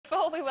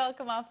Before we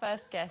welcome our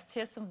first guest,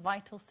 here's some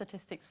vital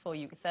statistics for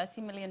you.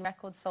 30 million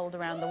records sold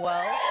around the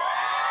world.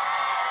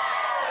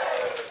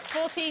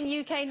 14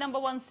 UK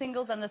 #1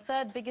 singles and the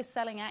third biggest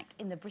selling act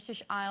in the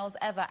British Isles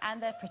ever.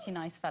 And they're pretty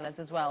nice fellas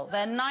as well.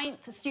 Their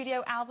 9th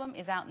studio album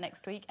is out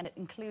next week and it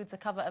includes a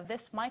cover of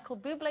this Michael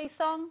Bublé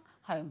song,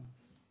 Home.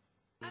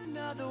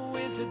 Another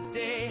winter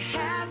day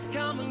has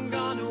come and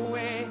gone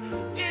away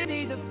in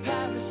either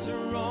Paris or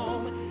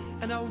Rome,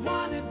 and I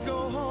want to go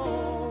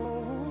home.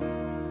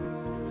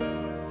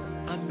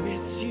 I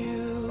miss you,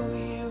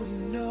 you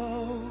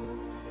know.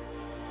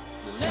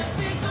 Let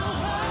me go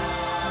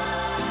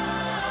home.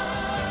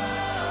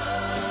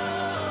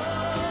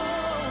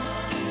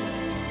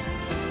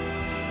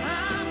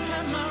 I've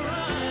had my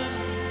run,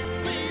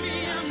 baby,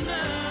 I'm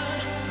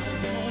done. I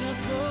wanna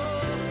go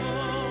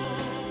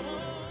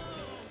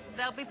home.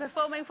 They'll be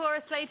performing for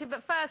us later,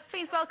 but first,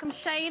 please welcome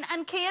Shane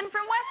and Kian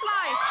from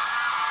Westlife.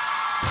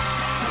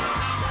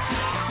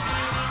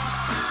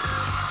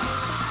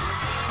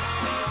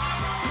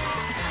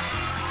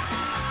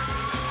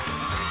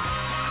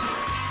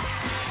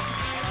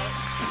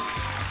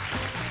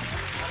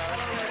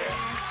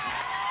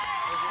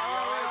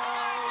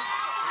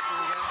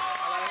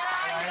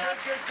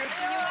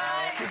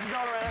 This is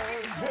all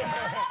right.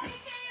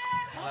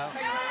 Hello.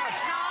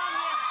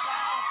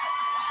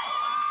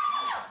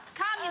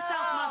 Calm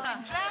yourself, mother.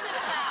 Drown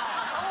himself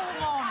all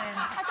morning. I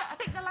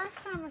think the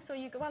last time I saw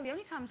you, well, the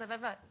only times I've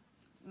ever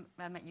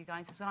met you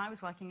guys is when I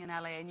was working in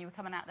LA and you were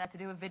coming out there to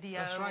do a video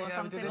Right, or yeah,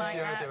 something we did like a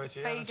video that. with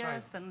you, yeah,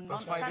 Vegas and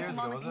about 5 Santa years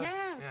ago, Monica. wasn't it?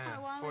 Yeah, it was quite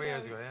a while 4 ago.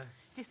 years ago, yeah.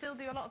 Do you still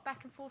do a lot of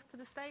back and forth to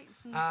the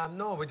States? And...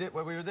 No, we did.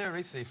 Well, we were there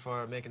recently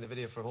for making the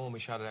video for Home. We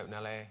shot it out in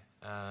LA,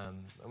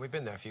 and we've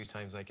been there a few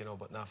times, like, you know,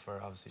 but not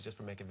for, obviously, just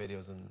for making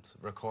videos and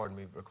recording.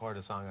 We recorded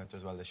a song out there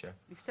as well this year.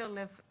 You still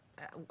live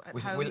at home?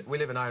 We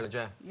live in Ireland,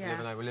 yeah.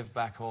 Yeah. We live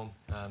back home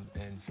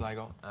in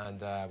Sligo,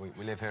 and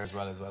we live here as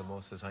well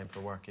most of the time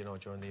for work, you know,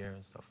 during the year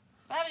and stuff.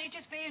 Well, haven't you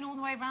just been all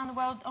the way around the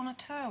world on a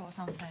tour or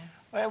something?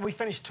 Well, we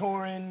finished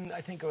touring,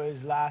 I think it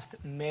was last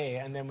May,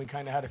 and then we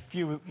kind of had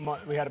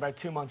we had about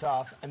 2 months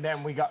off, and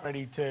then we got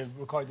ready to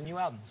record the new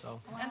album, so...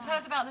 Wow. And tell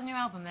us about the new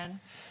album, then.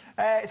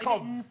 It's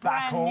called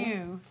Back Home.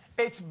 New?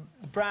 It's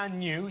brand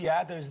new,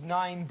 yeah. There's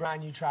 9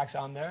 brand new tracks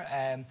on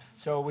there,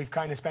 so we've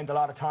kind of spent a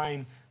lot of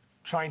time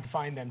trying to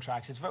find them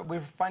tracks.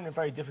 We're finding it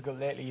very difficult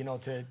lately, you know,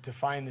 to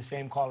find the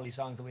same quality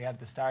songs that we had at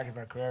the start of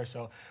our career.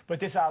 So, but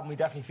this album, we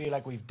definitely feel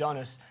like we've done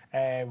it.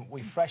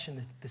 We've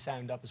freshened the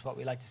sound up, is what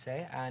we like to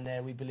say, and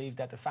we believe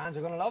that the fans are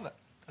going to love it.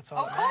 That's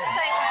all. Of course they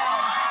will.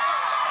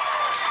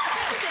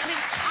 I mean, I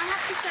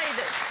have to say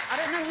that I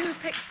don't know who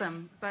picks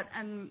them, but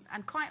and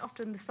quite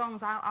often the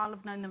songs I'll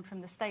have known them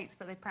from the States,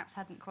 but they perhaps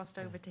hadn't crossed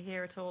over to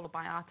here at all, or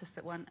by artists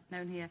that weren't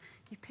known here.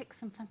 You pick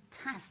some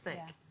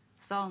fantastic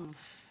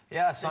songs.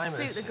 Yeah,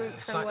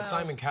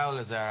 Simon Cowell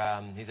is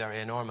our he's our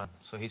A&R man,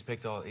 so he's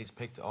picked all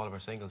of our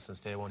singles since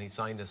day one. He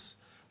signed us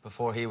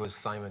before he was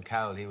Simon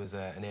Cowell. He was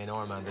an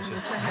A&R man. That's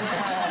just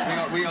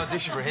we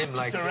auditioned for him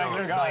like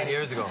 9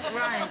 years ago.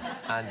 Right.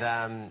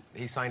 And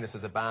he signed us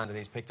as a band, and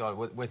he's picked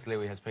with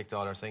Louis has picked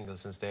all our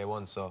singles since day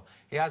one. So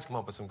he has come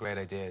up with some great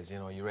ideas. You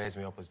know, You Raise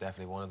Me Up was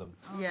definitely one of them.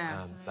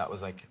 Yeah. That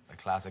was like a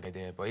classic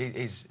idea. But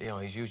he's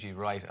usually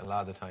right a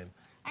lot of the time.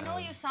 And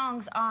all your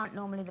songs aren't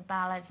normally the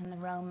ballads and the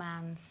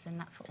romance, and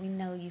that's what we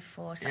know you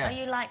for. So yeah. are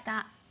you like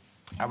that?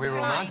 Are we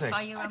romantic?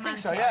 Are you romantic? I think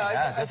so, yeah.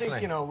 I think,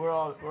 definitely. you know, we're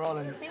all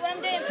in... See what I'm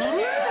doing for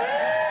you?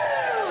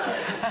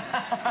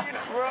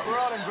 We're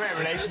all in great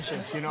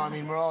relationships, you know. I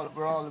mean, we're all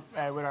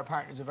with our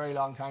partners a very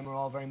long time. We're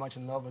all very much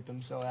in love with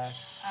them. So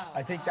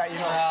I think that, you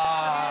know...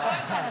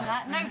 Don't tell them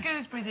that. No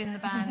gooseberries in the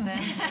band,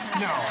 then.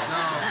 No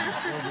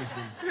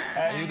gooseberries.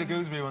 Are you the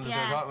gooseberry one that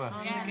they're talking about?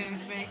 I'm a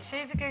gooseberry.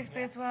 She's a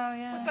gooseberry as well,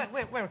 yeah. But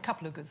we're a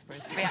couple of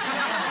gooseberries.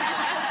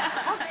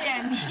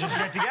 You should just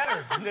get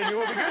together, and then you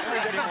won't be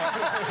gooseberries anymore.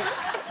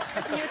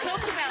 Listen, you were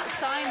talking about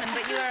Simon,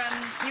 but you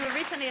were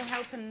recently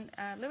helping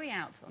Louis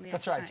out on the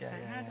That's X right, Factor.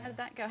 yeah. How did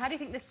that go? How do you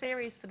think this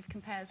series sort of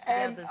compares to the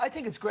others? I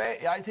think it's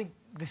great. I think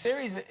the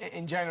series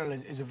in general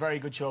is a very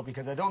good show,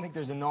 because I don't think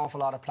there's an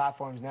awful lot of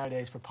platforms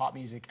nowadays for pop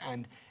music,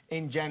 and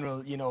in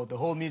general, you know, the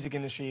whole music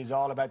industry is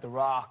all about the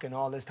rock and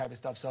all this type of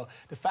stuff. So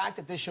the fact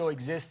that this show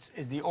exists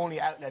is the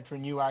only outlet for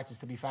new artists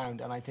to be found,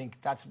 and I think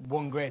that's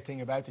one great thing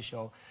about the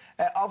show.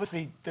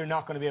 Obviously, they're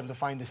not going to be able to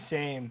find the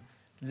same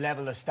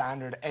level of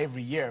standard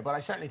every year, but I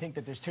certainly think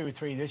that there's 2 or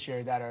 3 this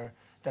year that are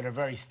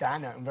very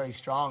standout and very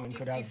strong and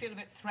Do you feel a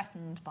bit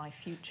threatened by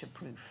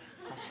future-proof?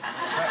 No,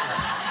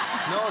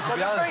 to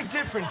be honest, they're very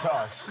different to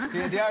us.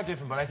 They are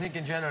different, but I think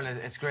in general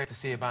it's great to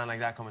see a band like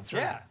that coming through.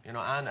 Yeah. You know,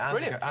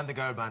 and the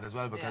girl band as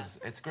well, because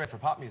it's great for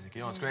pop music.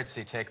 You know, it's great to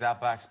see Take That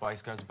Back,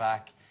 Spice Girls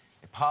back.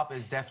 Pop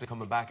is definitely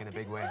coming back in a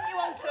big way. You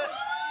want to...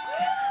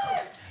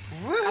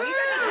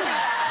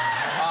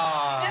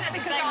 Just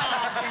because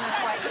I'm answering the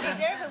question. Is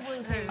there a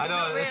woohoo? I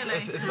know,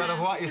 it's about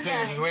what you say,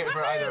 you're just waiting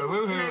for either a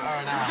woohoo or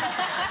an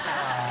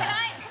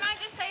ah. Can I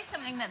just say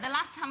something? saying that the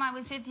last time I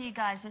was with you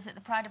guys was at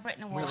the Pride of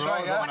Britain Awards. That's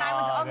right, yeah. When I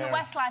was on the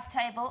Westlife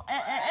table. And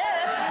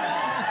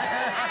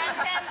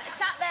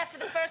sat there for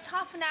the first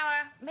half an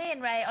hour, me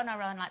and Ray on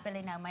our own like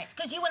Billy No Mates,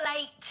 because you were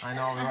late. I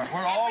know,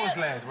 we're always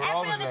late. We're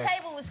always Every late. other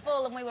table was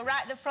full and we were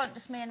right at the front,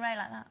 just me and Ray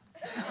like that.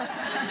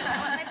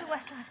 Well, maybe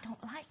Westlife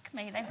don't like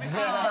me. They've refused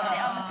to sit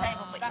on the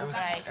table, but you're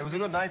great. It was a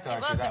good night, though,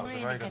 actually. That was a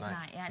really very good good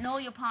night. yeah. And all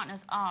your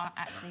partners are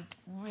actually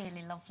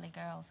really lovely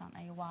girls, aren't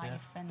they? Your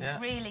wife and Yeah.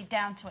 really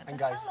down to it. And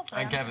They're guys. so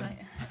lovely. And Kevin.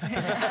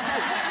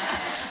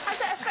 Has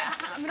it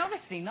affected, I mean,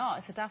 obviously not.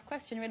 It's a daft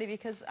question, really,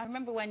 because I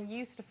remember when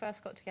you sort of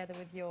first got together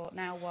with your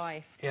now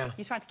wife,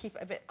 you tried to keep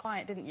it a bit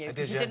quiet, didn't you? I did,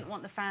 Because you yeah. didn't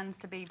want the fans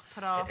to be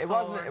put off. It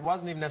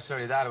wasn't even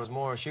necessarily that. It was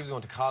more she was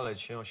going to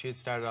college. You know, she had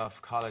started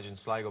off college in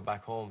Sligo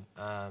back home,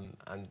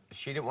 and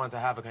she didn't want to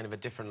have a kind of a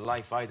different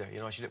life either. You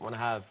know, she didn't want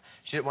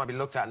to be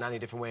looked at in any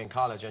different way in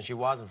college, and she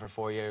wasn't for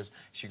 4 years.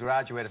 She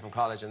graduated from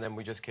college, and then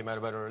we just came out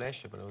about a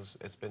relationship, and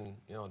it's been,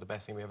 you know, the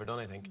best thing we ever done,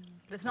 I think.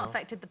 But it's not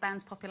affected the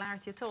band's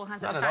popularity at all,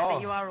 has it? Not The at fact all.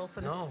 that you are all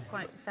sort of No.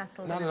 quite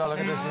settled. Not at all. Look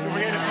at this. You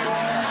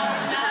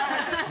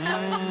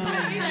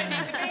don't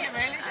need to be here,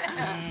 really, do you?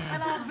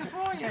 I'll answer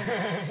for you.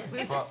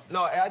 Well,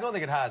 no, I don't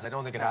think it has. I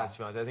don't think it has, to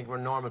be honest. I think we're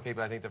normal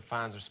people. I think the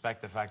fans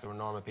respect the fact that we're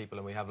normal people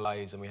and we have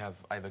lives and I have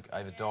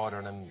a daughter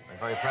and I'm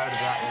very proud of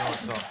that, you know,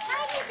 so...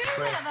 How do you do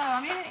that, though?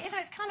 I mean, you know,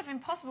 it's kind of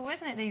impossible,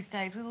 isn't it, these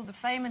days, with all the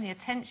fame and the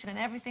attention and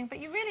everything, but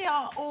you really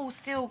are all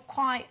still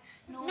quite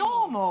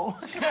normal.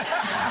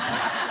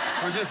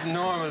 We're just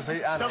normal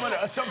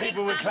people. Some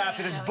people would class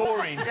it as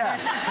boring.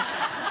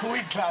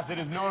 We'd class it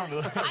as normal.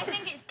 I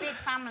think it's big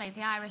family,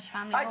 the Irish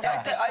family. I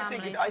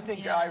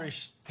think the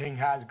Irish thing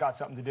has got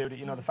something to do with it.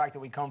 You know, the fact that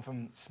we come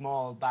from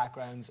small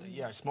backgrounds,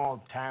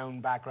 small town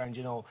background,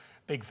 you know,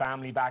 big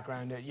family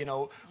background. You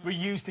know, we're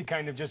used to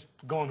kind of just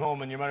going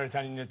home and your mother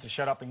telling you to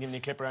shut up and giving you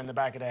a clip around the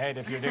back of the head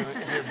if you're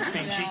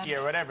being cheeky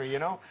or whatever, you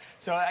know.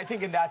 So I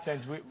think in that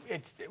sense,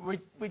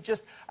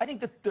 I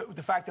think that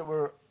the fact that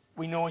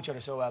we know each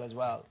other so well as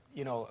well.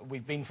 You know,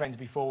 we've been friends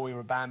before we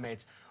were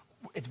bandmates.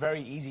 It's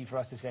very easy for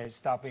us to say,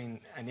 stop being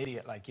an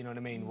idiot, like, you know what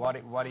I mean? What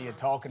are you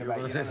talking about?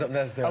 You're You going to know say what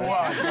I something mean?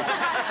 else there.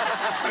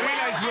 I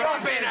realise we're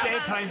on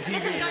daytime TV.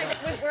 Listen, guys,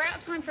 we're out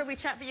of time for a wee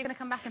chat, but you're going to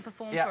come back and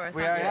perform for us,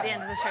 we aren't are, you, at the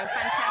end of the show?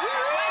 Fantastic.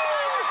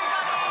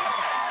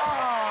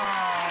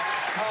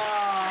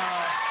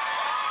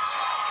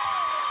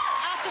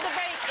 After the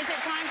break, is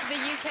it time for the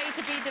UK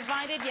to be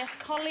divided? Yes,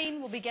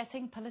 Colleen will be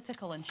getting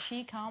political, and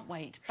she can't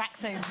wait. Back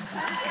soon.